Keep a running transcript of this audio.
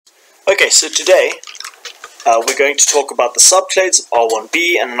Okay, so today we're going to talk about the subclades of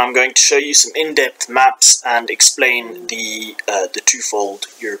R1b, and then I'm going to show you some in-depth maps and explain the twofold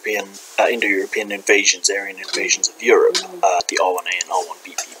Indo European invasions, Aryan invasions of Europe, the R1a and R1b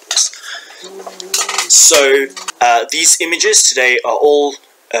peoples. So these images today are all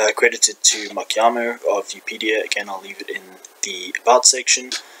credited to Maciamo of Eupedia. Again, I'll leave it in the about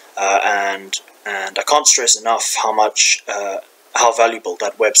section, and I can't stress enough how valuable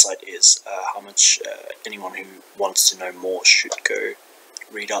that website is, how much anyone who wants to know more should go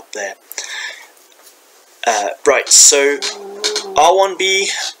read up there. Right, so R1b,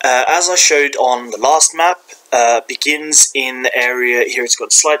 as I showed on the last map, begins in the area, here it's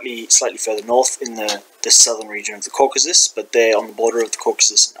got slightly further north in the southern region of the Caucasus, but there on the border of the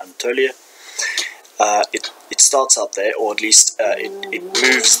Caucasus and Anatolia. It starts out there, or at least it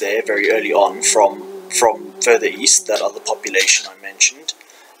moves there very early on from further east, that other population I mentioned,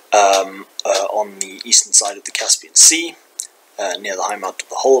 on the eastern side of the Caspian Sea, near the high mount of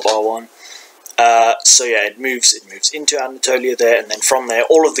the whole of R1. So yeah, it moves into Anatolia there, and then from there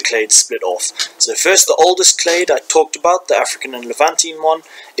all of the clades split off. So first, the oldest clade I talked about, the African and Levantine one,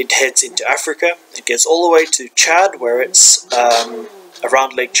 it heads into Africa. It gets all the way to Chad, where it's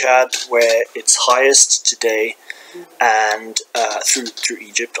around Lake Chad, where it's highest today, and through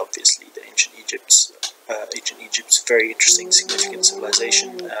Egypt, obviously, the ancient Egypt's very interesting, significant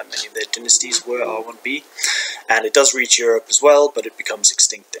civilization. Many of their dynasties were R1b, and it does reach Europe as well, but it becomes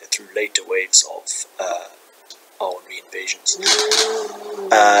extinct there through later waves of R1b invasions.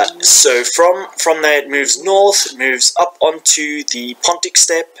 So from there it moves north, it moves up onto the Pontic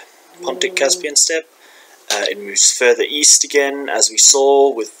steppe, Pontic-Caspian steppe. It moves further east again, as we saw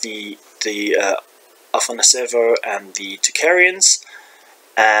with the Afanasevo and the Tocharians.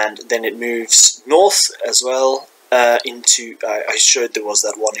 And then it moves north as well into, I showed there was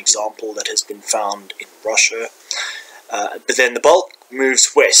that one example that has been found in Russia, but then the bulk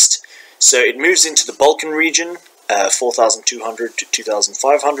moves west. So it moves into the Balkan region, 4200 to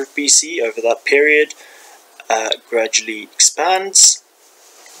 2500 BC. Over that period, gradually expands,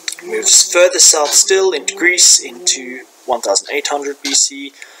 moves further south still into Greece, into 1800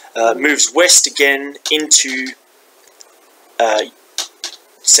 BC, moves west again into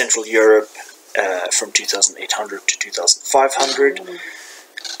Central Europe from 2800 to 2500.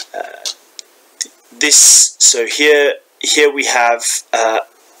 So here we have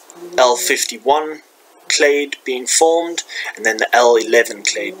L51 clade being formed, and then the L11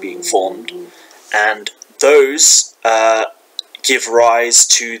 clade being formed, and those give rise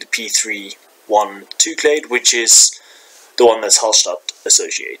to the P312 clade, which is the one that's Hallstatt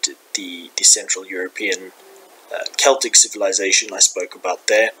associated, the Central European Celtic civilization I spoke about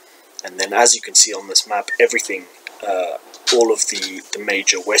there. And then, as you can see on this map, everything, all of the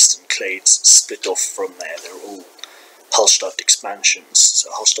major western clades split off from there. They're all Hallstatt expansions. So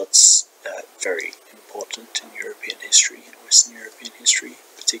Hallstatt's very important in European history, in Western European history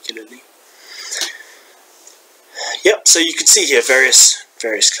particularly. Yep, so you can see here various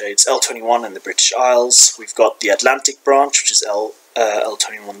clades. L21 in the British Isles. We've got the Atlantic branch, which is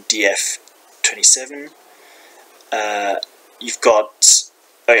L21 DF27. You've got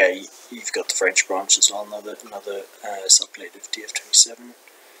the French branch as well, another subclade of DF27.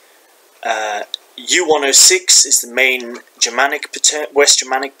 U106 is the main West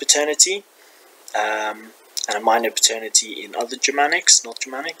Germanic paternity, and a minor paternity in other Germanics, North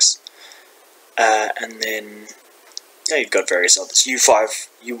Germanics. And then you've got various others.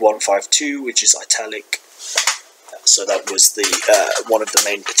 U152, which is Italic. So that was one of the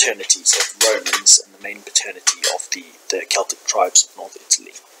main paternities of Romans, and the main paternity of the Celtic tribes of North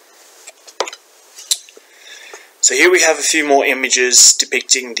Italy. So here we have a few more images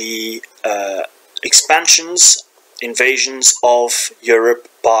depicting the invasions of Europe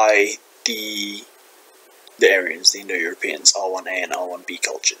by the Aryans, the Indo Europeans, R1a and R1b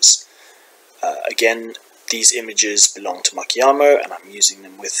cultures. Again, these images belong to Maciamo, and I'm using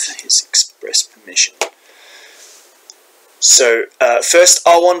them with his express permission. So, first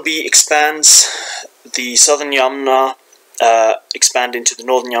R1b expands the southern Yamna, expand into the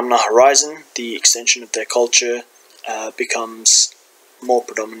northern Yamna horizon. The extension of their culture becomes more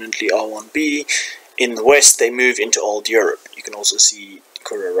predominantly R1b. In the west, they move into Old Europe. You can also see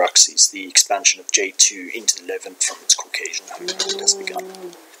Kura-Araxes, the expansion of J2 into the Levant from its Caucasian homeland has begun.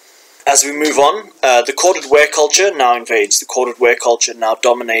 As we move on, the corded ware culture now invades. The corded ware culture now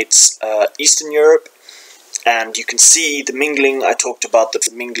dominates Eastern Europe. And you can see the mingling, I talked about the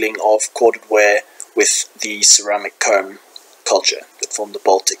mingling of corded ware with the ceramic comb culture that formed the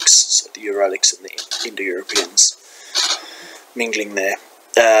Baltics, so the Uralics and the Indo Europeans mingling there.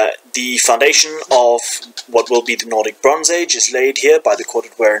 The foundation of what will be the Nordic Bronze Age is laid here by the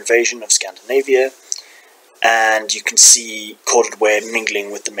corded ware invasion of Scandinavia, and you can see corded ware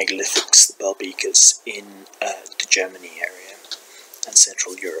mingling with the megalithics, the Bell-beakers, in the Germany area and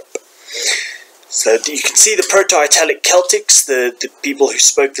Central Europe. So you can see the Proto-Italic Celtics, the people who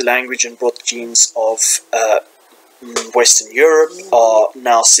spoke the language and brought the genes of Western Europe, are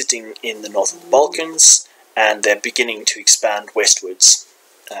now sitting in the north of the Balkans, and they're beginning to expand westwards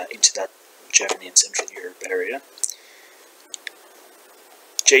into that Germany and Central Europe area.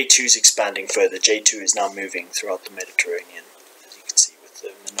 J2 is expanding further. J2 is now moving throughout the Mediterranean, as you can see with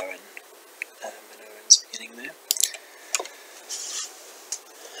the Minoans beginning there.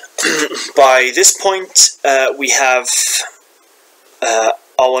 By this point, we have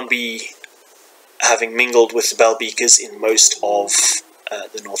R1b having mingled with the Bell-beakers in most of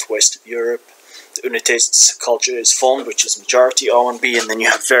the northwest of Europe. The Unites culture is formed, which is majority R1b, and then you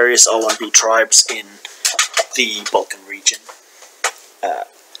have various R1b tribes in the Balkan region.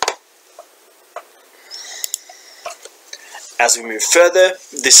 As we move further,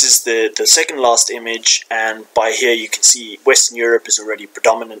 this is the second last image, and by here you can see Western Europe is already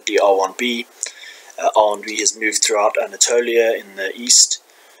predominantly R1b. R1b has moved throughout Anatolia in the east,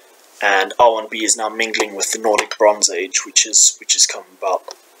 and R1b is now mingling with the Nordic Bronze Age, which has come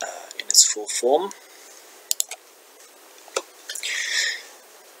about in its full form.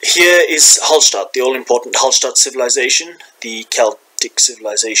 Here is Hallstatt, the all-important Hallstatt civilization, the Celtic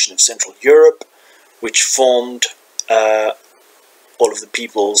civilization of Central Europe, which formed all of the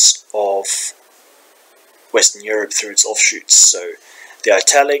peoples of Western Europe through its offshoots. So the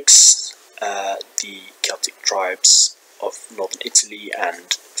Italics, the Celtic tribes of northern Italy,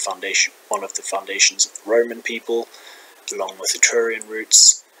 and one of the foundations of the Roman people, along with Etrurian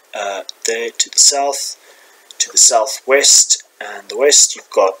roots. There to the southwest and the west, you've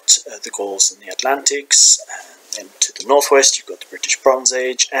got the Gauls and the Atlantics, and then to the northwest you've got the British Bronze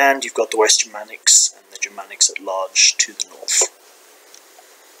Age, and you've got the West Germanics and the Germanics at large to the north.